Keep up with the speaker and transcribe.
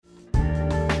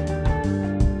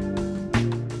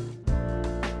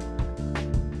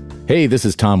Hey, this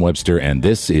is Tom Webster, and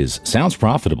this is Sounds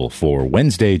Profitable for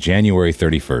Wednesday, January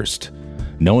 31st.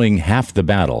 Knowing half the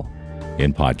battle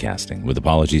in podcasting. With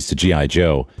apologies to G.I.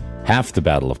 Joe, half the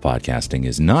battle of podcasting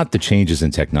is not the changes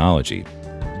in technology,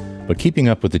 but keeping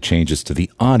up with the changes to the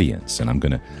audience. And I'm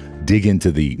going to dig into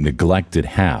the neglected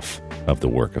half of the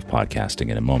work of podcasting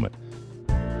in a moment.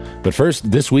 But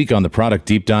first, this week on the Product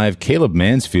Deep Dive, Caleb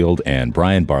Mansfield and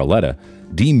Bryan Barletta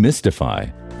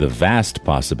demystify the vast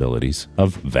possibilities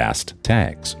of vast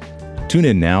tags. Tune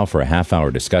in now for a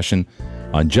half-hour discussion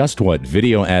on just what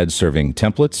video ad serving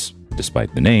templates,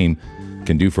 despite the name,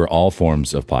 can do for all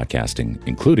forms of podcasting,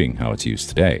 including how it's used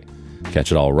today.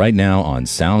 Catch it all right now on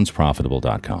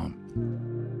soundsprofitable.com.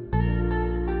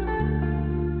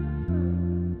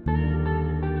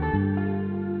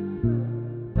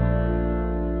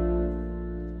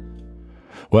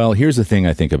 Well, here's the thing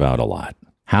I think about a lot.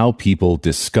 How people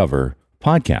discover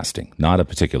podcasting, not a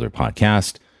particular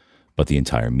podcast, but the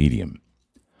entire medium.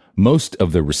 Most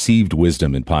of the received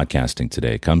wisdom in podcasting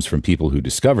today comes from people who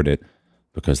discovered it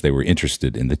because they were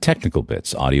interested in the technical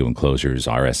bits, audio enclosures,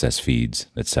 RSS feeds,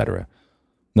 etc.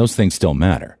 Those things still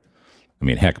matter. I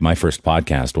mean, heck, my first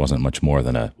podcast wasn't much more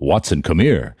than a Watson come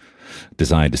here,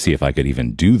 designed to see if I could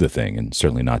even do the thing, and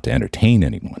certainly not to entertain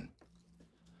anyone.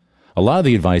 A lot of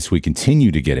the advice we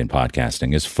continue to get in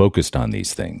podcasting is focused on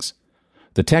these things.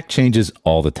 The tech changes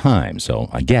all the time, so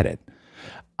I get it.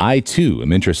 I, too,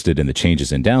 am interested in the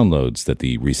changes in downloads that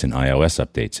the recent iOS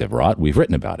updates have wrought. We've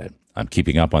written about it. I'm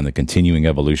keeping up on the continuing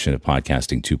evolution of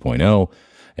Podcasting 2.0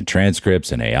 and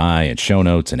transcripts and AI and show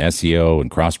notes and SEO and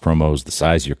cross promos, the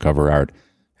size of your cover art,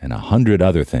 and 100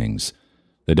 other things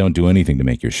that don't do anything to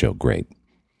make your show great.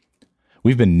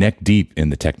 We've been neck deep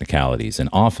in the technicalities and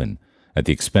often at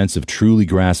the expense of truly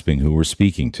grasping who we're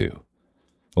speaking to.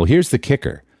 Well, here's the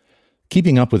kicker.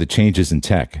 Keeping up with the changes in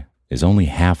tech is only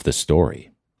half the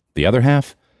story. The other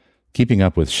half, keeping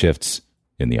up with shifts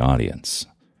in the audience.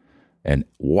 And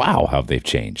wow, how they've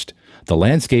changed. The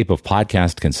landscape of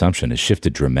podcast consumption has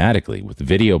shifted dramatically, with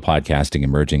video podcasting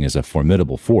emerging as a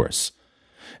formidable force.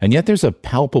 And yet there's a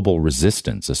palpable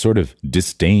resistance, a sort of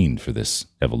disdain for this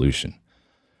evolution.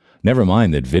 Never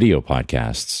mind that video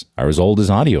podcasts are as old as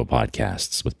audio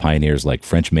podcasts, with pioneers like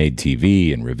French Made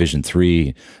TV and Revision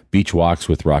 3, Beach Walks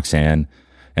with Roxanne,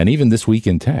 and even This Week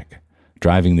in Tech,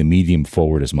 driving the medium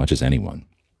forward as much as anyone.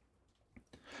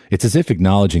 It's as if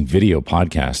acknowledging video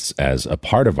podcasts as a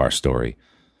part of our story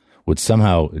would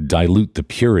somehow dilute the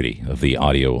purity of the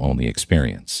audio-only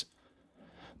experience.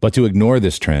 But to ignore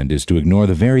this trend is to ignore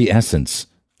the very essence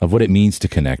of what it means to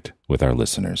connect with our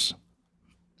listeners.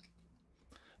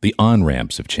 The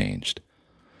on-ramps have changed.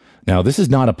 Now, this is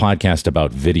not a podcast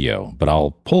about video, but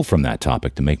I'll pull from that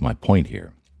topic to make my point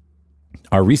here.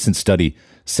 Our recent study,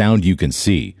 Sound You Can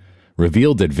See,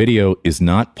 revealed that video is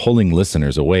not pulling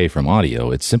listeners away from audio.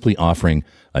 It's simply offering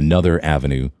another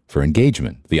avenue for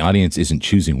engagement. The audience isn't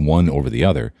choosing one over the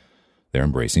other. They're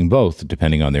embracing both,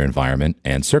 depending on their environment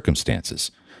and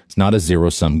circumstances. It's not a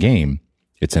zero-sum game.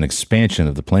 It's an expansion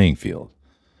of the playing field.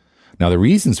 Now, the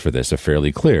reasons for this are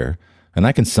fairly clear, and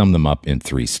I can sum them up in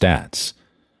 3 stats.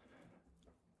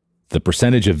 The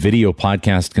percentage of video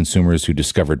podcast consumers who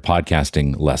discovered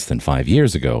podcasting less than 5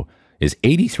 years ago is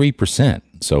 83%.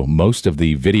 So most of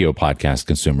the video podcast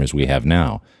consumers we have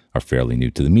now are fairly new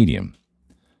to the medium.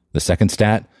 The second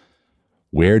stat,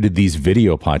 where did these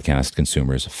video podcast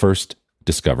consumers first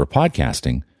discover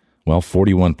podcasting? Well,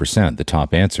 41%, the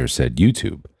top answer, said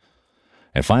YouTube.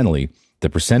 And finally, the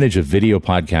percentage of video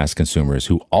podcast consumers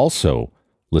who also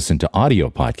listen to audio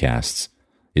podcasts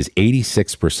is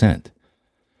 86%.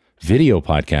 Video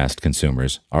podcast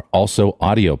consumers are also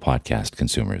audio podcast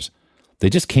consumers. They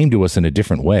just came to us in a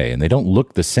different way, and they don't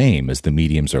look the same as the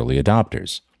medium's early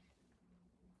adopters.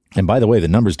 And by the way, the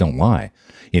numbers don't lie.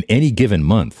 In any given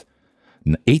month,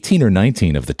 18 or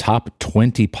 19 of the top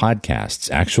 20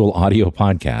 podcasts, actual audio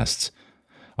podcasts,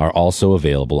 are also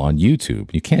available on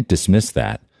YouTube. You can't dismiss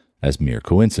that as mere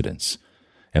coincidence.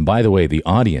 And by the way, the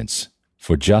audience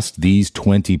for just these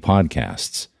 20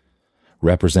 podcasts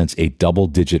represents a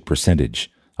double-digit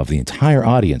percentage of the entire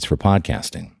audience for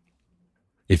podcasting.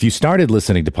 If you started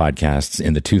listening to podcasts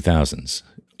in the 2000s,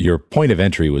 your point of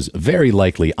entry was very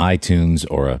likely iTunes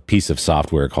or a piece of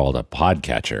software called a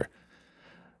podcatcher.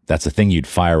 That's a thing you'd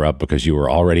fire up because you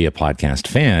were already a podcast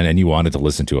fan and you wanted to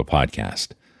listen to a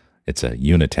podcast. It's a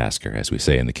unitasker, as we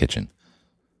say in the kitchen.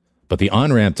 But the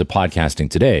on-ramp to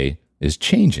podcasting today is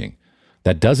changing.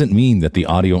 That doesn't mean that the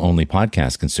audio-only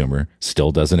podcast consumer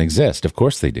still doesn't exist. Of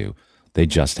course they do. They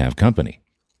just have company.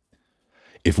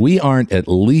 If we aren't at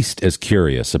least as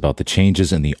curious about the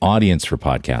changes in the audience for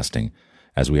podcasting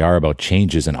as we are about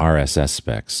changes in RSS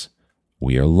specs,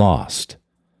 we are lost.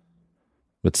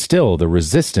 But still, the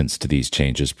resistance to these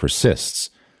changes persists,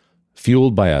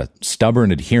 fueled by a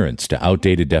stubborn adherence to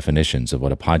outdated definitions of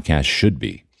what a podcast should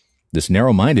be. This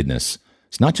narrow-mindedness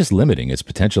is not just limiting, it's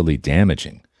potentially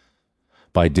damaging.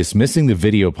 By dismissing the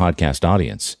video podcast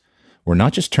audience, we're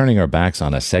not just turning our backs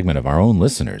on a segment of our own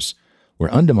listeners, we're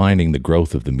undermining the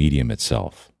growth of the medium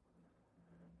itself.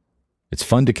 It's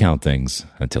fun to count things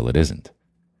until it isn't.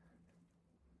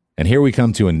 And here we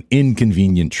come to an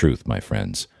inconvenient truth, my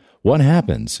friends. What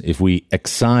happens if we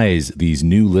excise these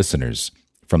new listeners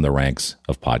from the ranks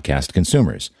of podcast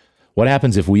consumers? What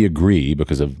happens if we agree,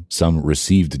 because of some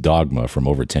received dogma from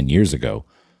over 10 years ago,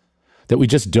 that we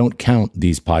just don't count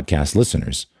these podcast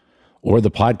listeners or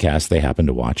the podcasts they happen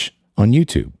to watch on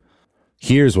YouTube?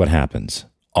 Here's what happens.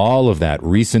 All of that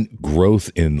recent growth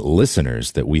in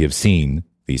listeners that we have seen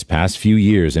these past few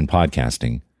years in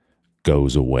podcasting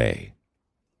goes away.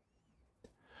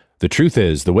 The truth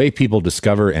is, the way people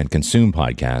discover and consume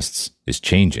podcasts is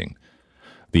changing.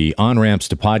 The on-ramps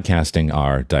to podcasting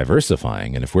are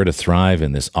diversifying, and if we're to thrive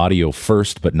in this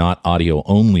audio-first but not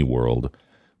audio-only world,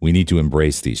 we need to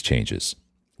embrace these changes.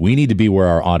 We need to be where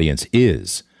our audience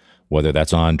is, whether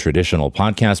that's on traditional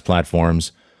podcast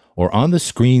platforms or on the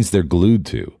screens they're glued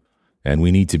to, and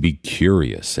we need to be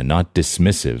curious and not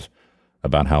dismissive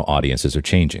about how audiences are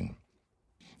changing.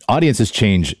 Audiences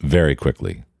change very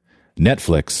quickly.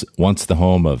 Netflix, once the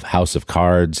home of House of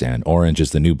Cards and Orange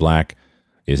is the New Black,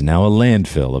 is now a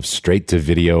landfill of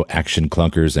straight-to-video action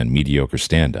clunkers and mediocre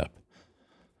stand-up.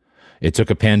 It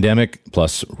took a pandemic,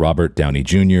 plus Robert Downey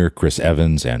Jr., Chris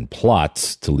Evans, and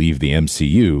plots to leave the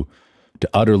MCU to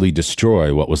utterly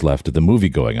destroy what was left of the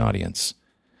movie-going audience.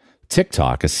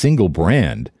 TikTok, a single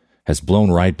brand, has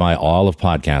blown right by all of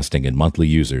podcasting in monthly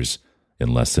users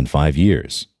in less than 5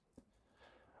 years.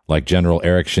 Like General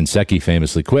Eric Shinseki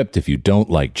famously quipped, if you don't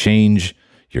like change,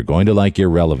 you're going to like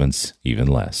irrelevance even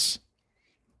less.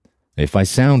 If I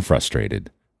sound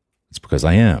frustrated, it's because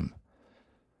I am.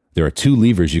 There are 2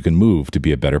 levers you can move to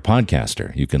be a better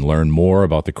podcaster. You can learn more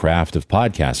about the craft of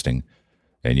podcasting,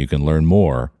 and you can learn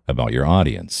more about your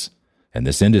audience. And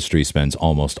this industry spends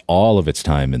almost all of its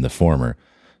time in the former,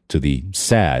 to the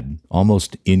sad,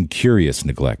 almost incurious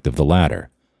neglect of the latter.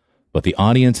 But the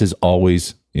audience is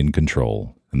always in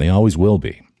control, and they always will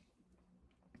be.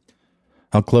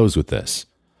 I'll close with this.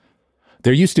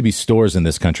 There used to be stores in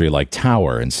this country like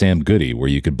Tower and Sam Goody where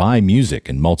you could buy music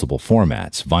in multiple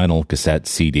formats, vinyl, cassette,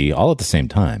 CD, all at the same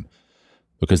time,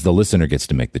 because the listener gets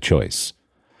to make the choice.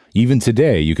 Even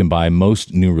today, you can buy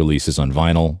most new releases on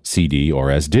vinyl, CD, or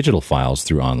as digital files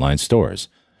through online stores.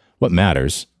 What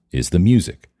matters is the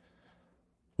music.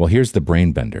 Well, here's the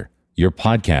brain bender. Your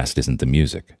podcast isn't the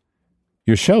music.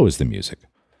 Your show is the music.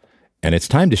 And it's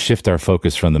time to shift our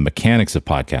focus from the mechanics of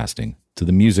podcasting to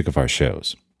the music of our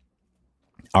shows.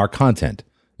 Our content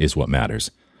is what matters,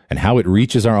 and how it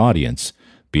reaches our audience,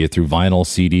 be it through vinyl,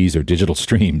 CDs, or digital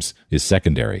streams, is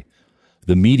secondary.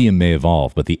 The medium may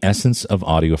evolve, but the essence of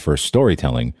audio-first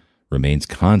storytelling remains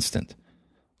constant.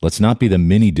 Let's not be the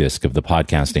mini-disc of the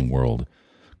podcasting world,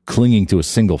 clinging to a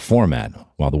single format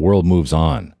while the world moves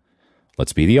on.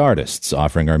 Let's be the artists,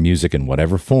 offering our music in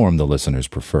whatever form the listeners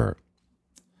prefer.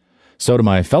 So to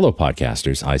my fellow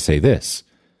podcasters, I say this.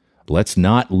 Let's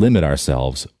not limit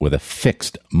ourselves with a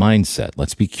fixed mindset.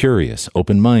 Let's be curious,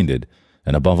 open-minded,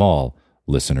 and above all,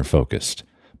 listener-focused.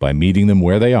 By meeting them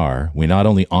where they are, we not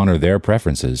only honor their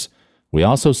preferences, we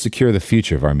also secure the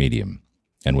future of our medium.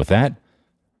 And with that,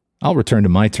 I'll return to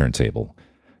my turntable,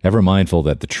 ever mindful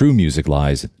that the true music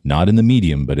lies not in the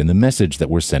medium, but in the message that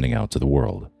we're sending out to the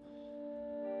world.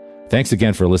 Thanks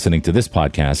again for listening to this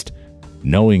podcast.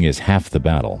 Knowing is half the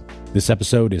battle. This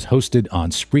episode is hosted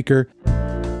on Spreaker.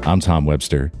 I'm Tom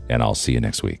Webster, and I'll see you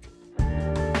next week.